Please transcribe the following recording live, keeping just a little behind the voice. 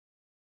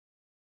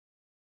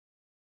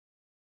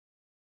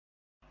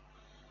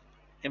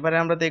এবারে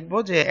আমরা দেখব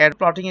যে অ্যাড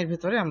প্লটিং এর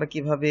ভিতরে আমরা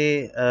কিভাবে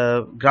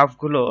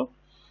গ্রাফগুলো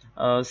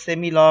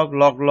semi log,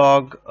 log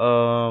log,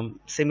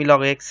 semi log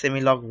x,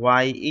 semi log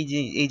Y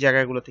এই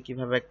জায়গাগুলোতে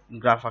কিভাবে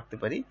গ্রাফ আঁকতে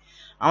পারি।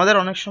 আমাদের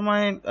অনেক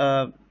সময়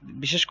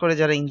বিশেষ করে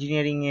যারা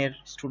ইঞ্জিনিয়ারিং এর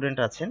স্টুডেন্ট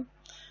আছেন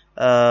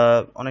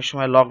অনেক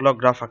সময় লগ লগ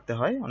গ্রাফ আঁকতে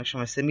হয়, অনেক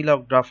সময় সেমি লগ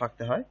গ্রাফ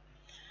আঁকতে হয়।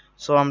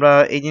 সো আমরা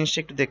এই জিনিসটা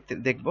একটু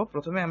দেখব।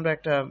 প্রথমে আমরা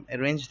একটা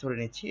রেঞ্জ ধরে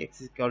নিচ্ছি x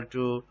equal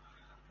to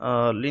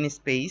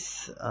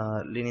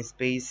Lin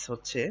space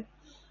হচ্ছে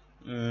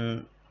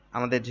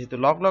আমাদের যেহেতু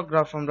লগ লগ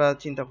গ্রাফ আমরা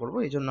চিন্তা করব,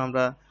 এই জন্য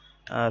আমরা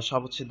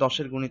সব হচ্ছে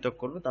 10-এর গুণিতক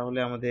করব, তাহলে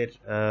আমাদের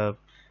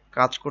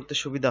কাজ করতে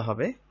সুবিধা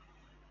হবে।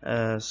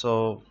 সো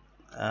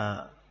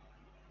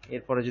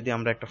এরপরে যদি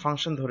আমরা একটা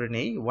ফাংশন ধরে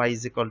নেই y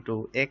is equal to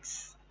x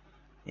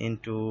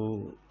into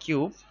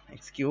cube,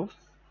 x cube,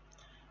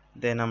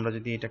 দেন আমরা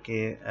যদি এটাকে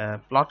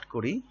প্লট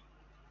করি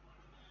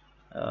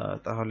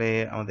তাহলে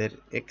আমাদের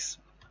এক্স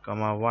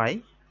কমা ওয়াই,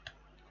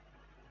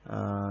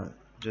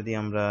 যদি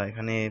আমরা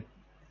এখানে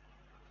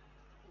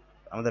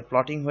আমাদের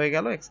প্লটিং হয়ে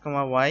গেল এক্স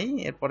কমা ওয়াই,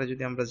 এরপরে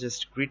যদি আমরা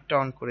জাস্ট গ্রিডটা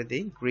অন করে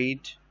দিই,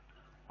 গ্রিড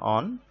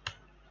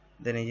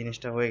দেন এই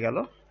জিনিসটা হয়ে গেল,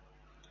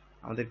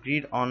 আমাদের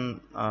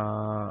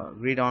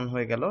গ্রিড অন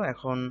হয়ে গেল।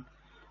 এখন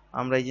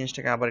আমরা এই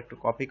জিনিসটাকে আবার একটু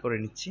কপি করে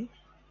নিচ্ছি,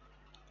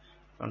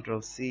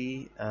 কন্ট্রোল সি,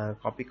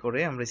 কপি করে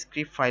আমরা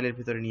স্ক্রিপ্ট ফাইলের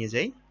ভিতরে নিয়ে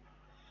যাই।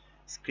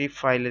 স্ক্রিপ্ট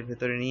ফাইলের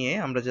ভিতরে নিয়ে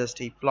আমরা জাস্ট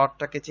এই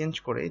প্লটটাকে চেঞ্জ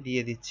করে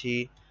দিয়ে দিচ্ছি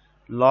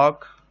লগ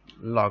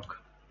লগ,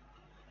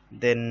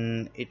 দেন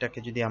এটাকে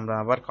যদি আমরা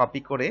আবার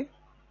কপি করে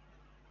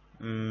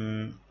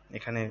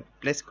এখানে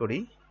প্লেস করি,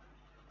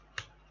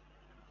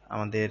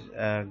 আমাদের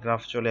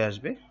গ্রাফ চলে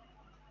আসবে,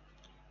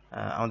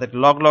 আমাদের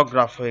লগ লগ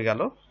গ্রাফ হয়ে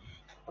গেল।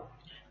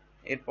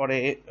 এরপরে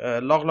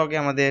লগ লগে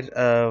আমাদের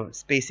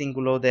স্পেসিং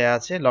গুলো দেয়া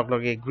আছে, লগ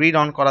লগে গ্রিড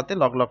অন করাতে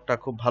লগ লগটা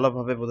খুব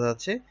ভালোভাবে বোঝা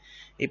যাচ্ছে,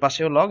 এই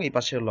পাশেও লগ, এই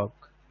পাশেও লগ।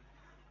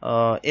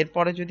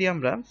 এরপরে যদি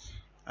আমরা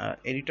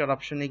এডিটর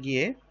অপশনে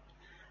গিয়ে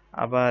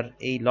আবার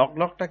এই লগ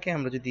লগটাকে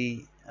আমরা যদি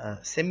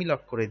সেমি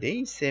লগ করে দেই,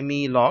 সেমি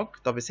লগ,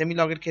 তবে সেমি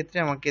লগের ক্ষেত্রে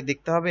আমাকে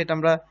দেখতে হবে এটা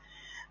আমরা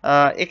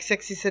এক্স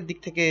অ্যাক্সিসের দিক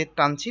থেকে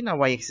টানছি না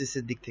ওয়াই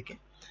অ্যাক্সিসের দিক থেকে।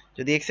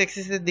 যদি এক্স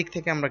অ্যাক্সিসের দিক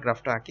থেকে আমরা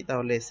গ্রাফটা আঁকি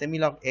তাহলে সেমি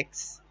লগ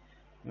এক্স,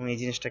 এবং এই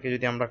জিনিসটাকে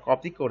যদি আমরা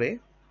কপি করে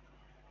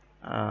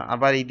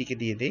আবার এই দিকে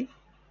দিয়ে দিই,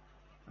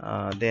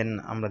 দেন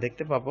আমরা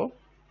দেখতে পাবো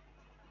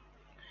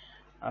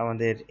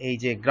আমাদের এই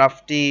যে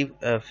গ্রাফটি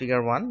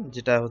ফিগার 1,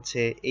 যেটা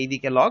হচ্ছে এই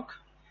দিকে লগ,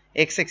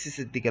 এক্স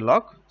অ্যাক্সিসের দিকে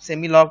লগ,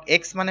 সেমি লগ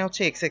এক্স মানে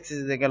হচ্ছে এক্স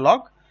অ্যাক্সিসের দিকে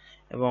লগ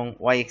এবং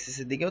ওয়াই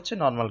অ্যাক্সিসের দিকে হচ্ছে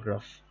নর্মাল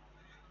গ্রাফ।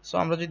 সো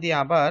আমরা যদি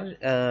আবার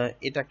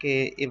এটাকে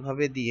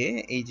এভাবে দিয়ে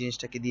এই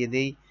জিনিসটাকে দিয়ে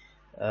দেই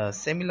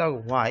সেমি লগ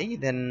ওয়াই,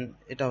 দেন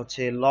এটা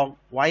হচ্ছে লগ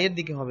ওয়াই এর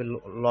দিকে হবে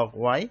লগ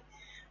ওয়াই,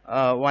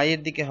 ওয়াই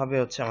এর দিকে হবে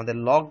হচ্ছে আমাদের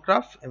লগ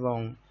গ্রাফ, এবং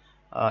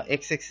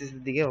এক্স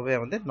অ্যাক্সিসের দিকে হবে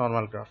আমাদের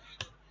নর্মাল গ্রাফ।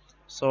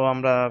 সো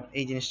আমরা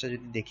এই জিনিসটা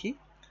যদি দেখি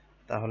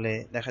তাহলে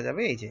দেখা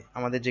যাবে এই যে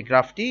আমাদের যে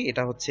গ্রাফটি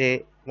এটা হচ্ছে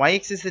ওয়াই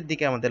অ্যাক্সিসের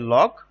দিকে আমাদের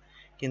লগ,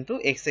 কিন্তু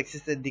এক্স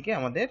অ্যাক্সিসের দিকে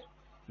আমাদের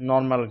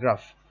নর্মাল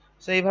গ্রাফ।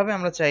 সো এইভাবে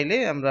আমরা চাইলে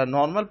আমরা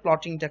নর্মাল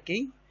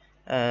প্লটিংটাকেই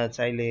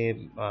চাইলে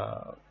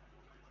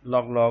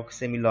লগ লগ,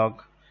 সেমি লগ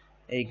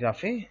এই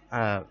গ্রাফে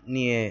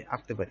নিয়ে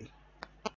আঁকতে পারি।